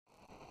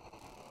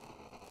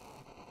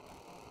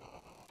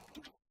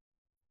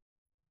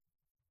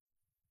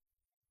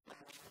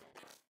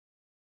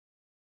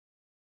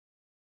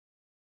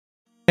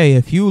Hey,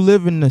 if you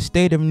live in the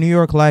state of New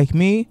York like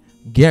me,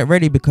 get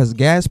ready because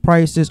gas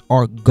prices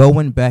are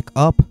going back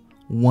up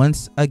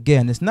once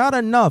again. It's not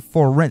enough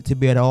for rent to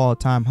be at an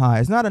all-time high.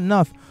 It's not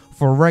enough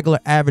for regular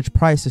average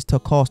prices to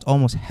cost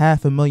almost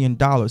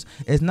 $500,000.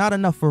 It's not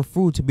enough for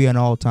food to be an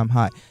all-time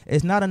high.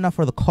 It's not enough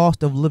for the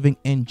cost of living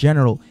in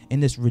general in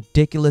this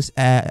ridiculous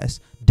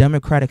ass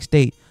democratic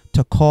state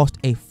to cost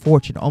a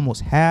fortune,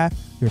 almost half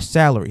your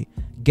salary.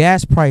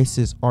 Gas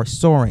prices are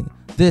soaring.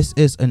 This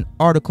is an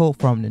article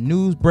from the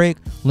news break.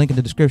 Link in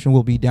the description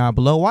will be down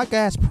below. Why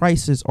gas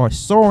prices are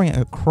soaring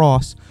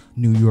across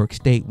New York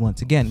State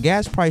once again.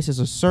 Gas prices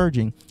are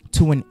surging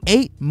to an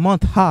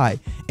 8-month high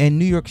in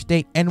New York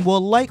State and will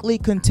likely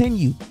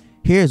continue.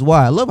 Here's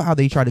why. I love how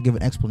they try to give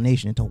an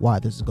explanation into why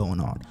this is going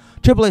on.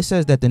 AAA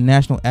says that the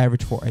national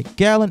average for a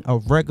gallon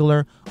of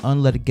regular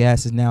unleaded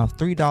gas is now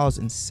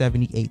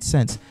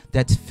 $3.78.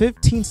 That's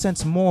 15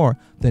 cents more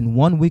than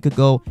 1 week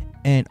ago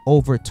and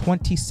over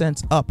 20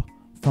 cents up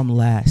from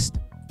last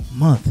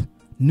month.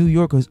 New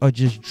Yorkers are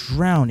just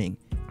drowning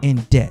in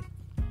debt.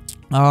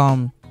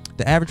 The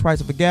average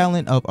price of a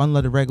gallon of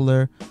unleaded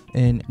regular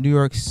in New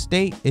York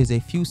State is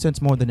a few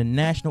cents more than the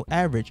national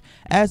average.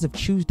 As of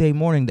Tuesday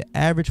morning, the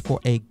average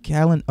for a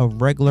gallon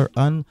of regular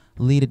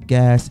unleaded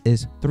gas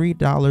is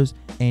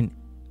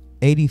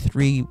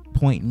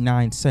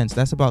 $3.83.9.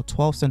 That's about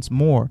 12 cents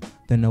more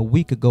than a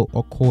week ago,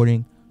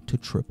 according to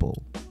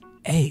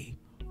AAA.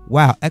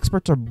 Wow,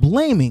 experts are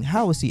blaming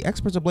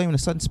the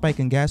sudden spike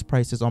in gas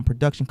prices on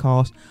production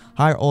costs,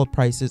 higher oil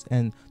prices,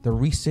 and the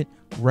recent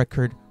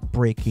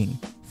record-breaking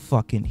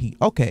fucking heat.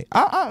 Okay,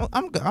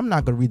 I'm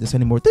not gonna read this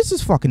anymore. This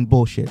is fucking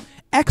bullshit.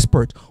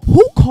 Experts.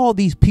 Who call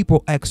these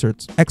people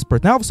experts? Now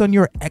all of a sudden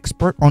you're an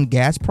expert on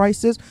gas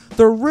prices.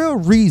 The real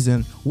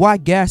reason why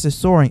gas is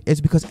soaring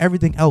is because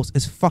everything else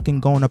is fucking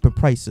going up in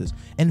prices.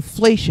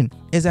 Inflation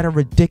is at a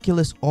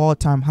ridiculous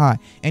all-time high,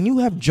 and you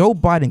have Joe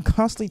Biden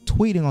constantly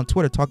tweeting on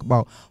Twitter talk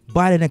about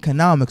Biden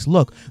economics.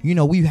 Look,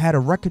 we've had a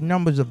record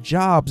numbers of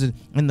jobs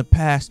in the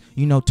past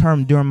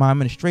term during my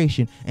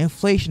administration.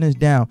 Inflation is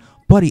down.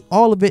 Buddy,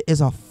 all of it is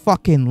a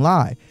fucking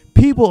lie.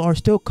 People are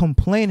still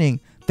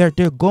complaining that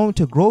they're going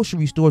to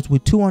grocery stores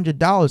with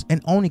 $200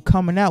 and only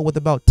coming out with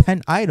about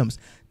 10 items.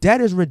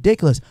 That is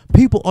ridiculous.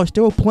 People are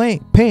still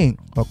paying,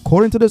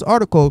 according to this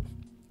article,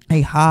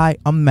 a high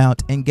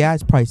amount in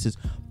gas prices.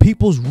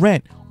 People's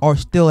rent are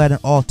still at an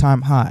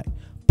all-time high.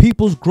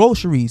 People's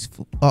groceries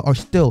are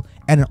still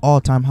at an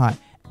all-time high.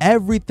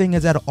 Everything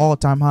is at an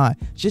all-time high.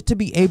 Just to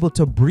be able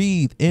to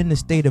breathe in the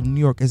state of New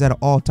York is at an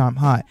all-time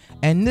high.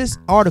 And this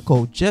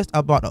article, just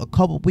about a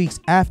couple weeks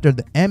after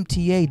the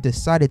MTA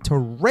decided to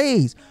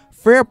raise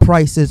fare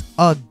prices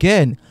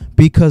again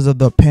because of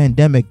the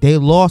pandemic. They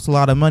lost a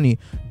lot of money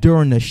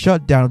during the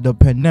shutdown of the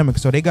pandemic,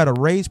 so they got to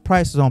raise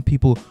prices on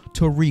people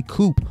to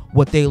recoup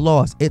what they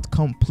lost. It's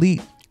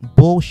complete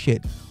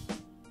bullshit.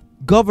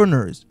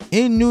 Governors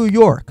in New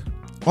York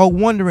are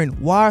wondering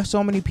why are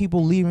so many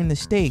people leaving the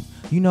state.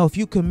 If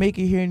you can make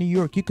it here in New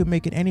York, you can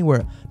make it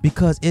anywhere,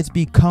 because it's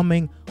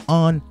becoming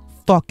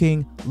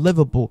unfucking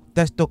livable.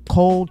 That's the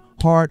cold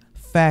hard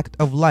fact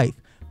of life.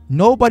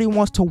 Nobody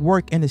wants to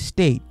work in a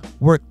state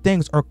where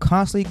things are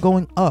constantly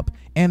going up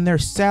and their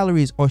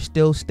salaries are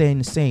still staying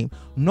the same.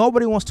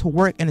 Nobody wants to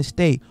work in a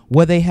state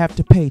where they have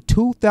to pay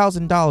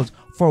 $2,000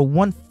 for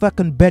one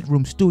fucking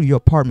bedroom studio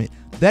apartment.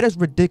 That is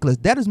ridiculous.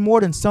 That is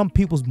more than some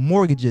people's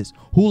mortgages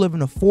who live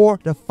in a 4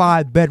 to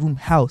 5 bedroom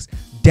house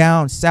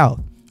down south.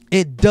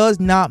 It does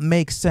not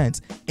make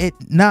sense. It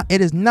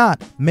is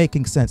not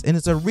making sense. And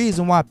it's a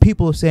reason why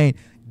people are saying,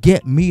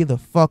 get me the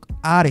fuck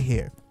out of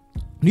here.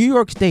 New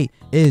York State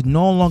is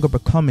no longer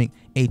becoming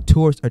a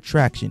tourist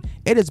attraction.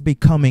 It is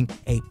becoming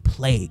a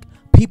plague.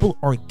 People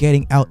are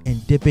getting out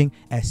and dipping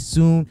as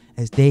soon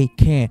as they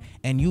can.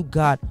 And you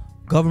got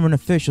government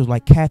officials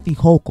like Kathy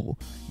Hochul.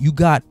 You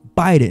got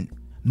Biden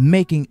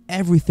making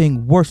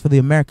everything worse for the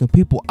American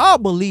people. I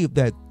believe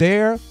that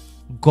their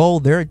goal,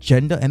 their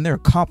agenda, and they're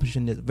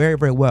accomplishing this very,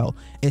 very well,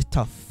 is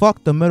to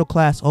fuck the middle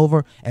class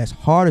over as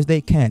hard as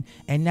they can.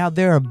 And now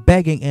they're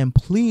begging and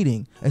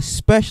pleading,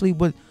 especially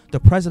with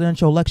the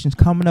presidential elections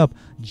coming up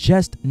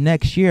just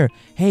next year.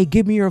 Hey,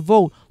 give me your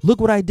vote.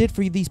 Look what I did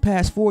for you these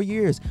past 4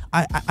 years.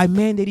 I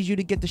mandated you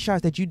to get the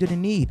shots that you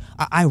didn't need.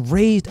 I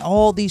raised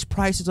all these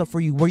prices up for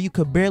you where you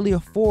could barely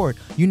afford.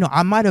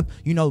 I might have,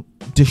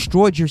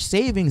 destroyed your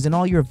savings and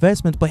all your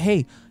investments, but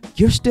hey,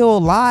 you're still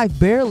alive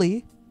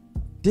barely.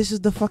 This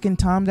is the fucking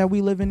time that we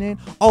living in.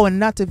 Oh, and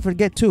not to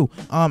forget too,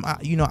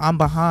 I'm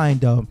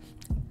behind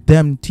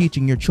them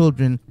teaching your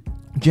children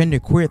gender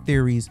queer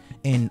theories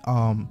in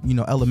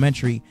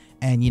elementary,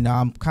 and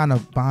I'm kind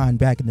of behind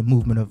back in the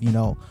movement of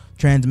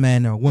trans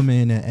men are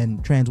women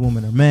and trans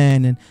women are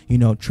men, and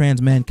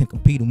trans men can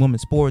compete in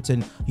women's sports,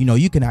 and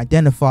you can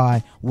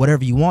identify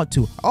whatever you want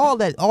to. All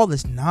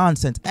this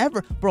nonsense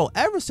ever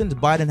since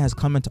Biden has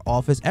come into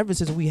office, ever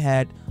since we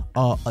had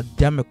a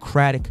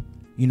democratic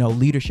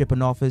leadership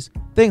in office,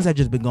 things have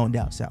just been going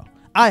down south.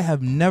 I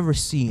have never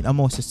seen a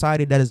more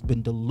society that has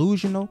been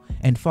delusional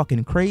and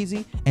fucking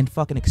crazy and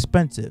fucking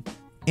expensive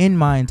in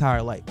my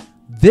entire life.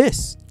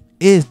 This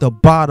is the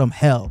bottom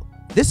hell.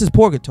 This is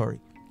purgatory.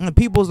 And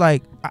people's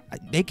like,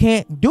 they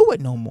can't do it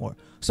no more.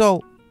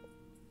 So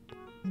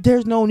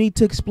there's no need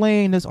to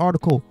explain this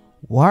article.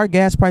 Why are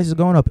gas prices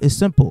going up? It's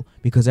simple,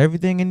 because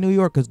everything in New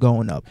York is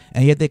going up,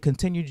 and yet they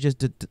continue just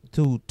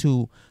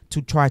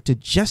to try to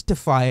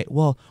justify it.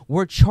 Well,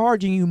 we're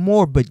charging you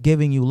more but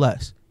giving you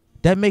less.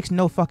 That makes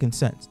no fucking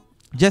sense.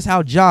 Just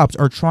how jobs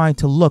are trying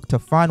to look to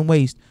find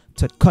ways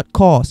to cut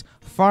costs,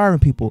 firing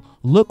people,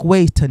 look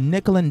ways to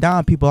nickel and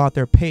dime people out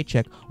their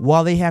paycheck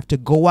while they have to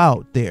go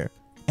out there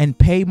and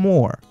pay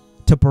more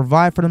to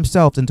provide for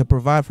themselves and to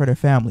provide for their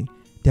family.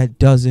 That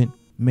doesn't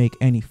make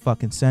any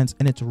fucking sense,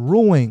 and it's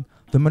ruining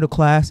the middle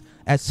class.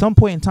 At some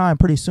point in time,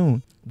 pretty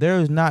soon, there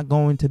is not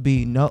going to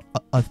be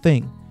a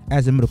thing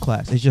as a middle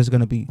class. It's just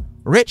going to be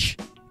rich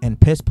and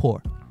piss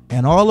poor,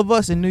 and all of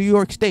us in New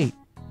York State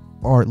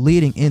are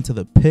leading into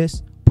the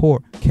piss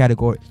poor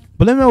category.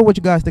 But let me know what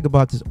you guys think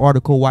about this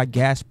article. Why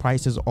gas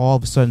prices all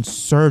of a sudden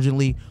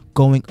surgingly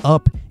going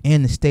up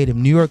in the state of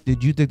New York?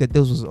 Did you think that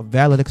this was a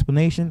valid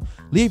explanation?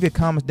 Leave your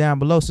comments down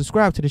below.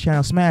 Subscribe to the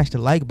channel. Smash the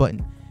like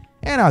button.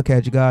 And I'll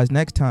catch you guys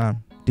next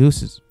time.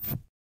 Deuces.